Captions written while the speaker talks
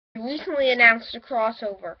recently announced a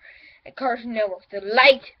crossover at Cartoon Network. The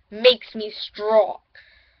light makes me strong.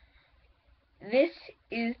 This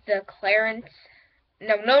is the Clarence,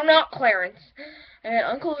 no, not Clarence,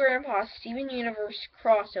 Uncle Grandpa Steven Universe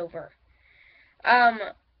crossover.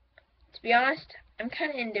 To be honest, I'm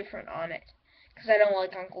kind of indifferent on it. Because I don't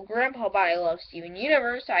like Uncle Grandpa, but I love Steven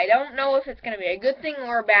Universe. I don't know if it's going to be a good thing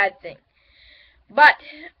or a bad thing. But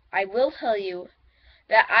I will tell you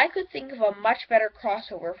that I could think of a much better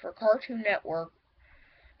crossover for Cartoon Network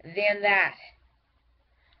than that.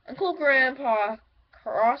 Uncle Grandpa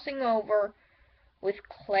crossing over with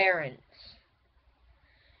Clarence.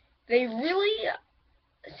 They really,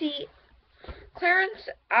 see, Clarence,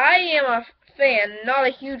 I am a fan, not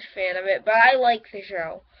a huge fan of it, but I like the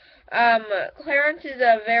show. Clarence is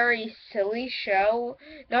a very silly show,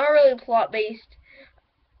 not really plot-based.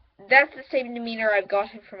 That's the same demeanor I've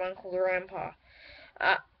gotten from Uncle Grandpa.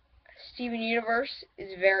 Uh, Steven Universe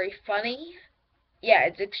is very funny. Yeah,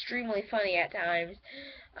 it's extremely funny at times.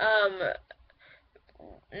 Um,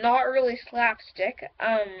 Not really slapstick.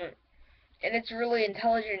 And it's really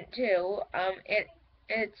intelligent too. And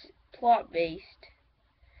it's plot based.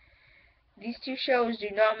 These two shows do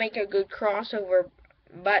not make a good crossover,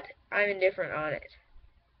 but I'm indifferent on it.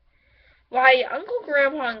 Why Uncle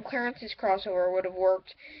Grandpa and Clarence's crossover would have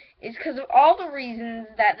worked is because of all the reasons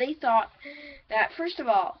that they thought that, first of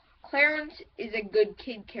all, Clarence is a good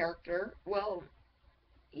kid character. Well,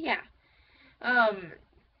 yeah. Um,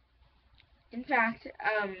 in fact,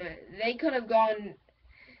 they could have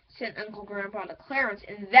sent Uncle Grandpa to Clarence,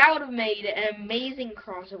 and that would have made an amazing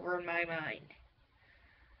crossover in my mind.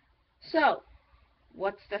 So,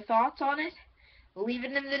 what's the thoughts on it? Leave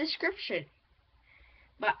it in the description.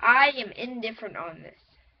 But I am indifferent on this,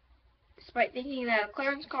 despite thinking that a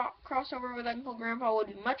Clarence crossover with Uncle Grandpa would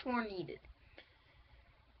be much more needed.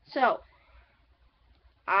 So,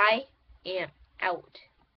 I am out.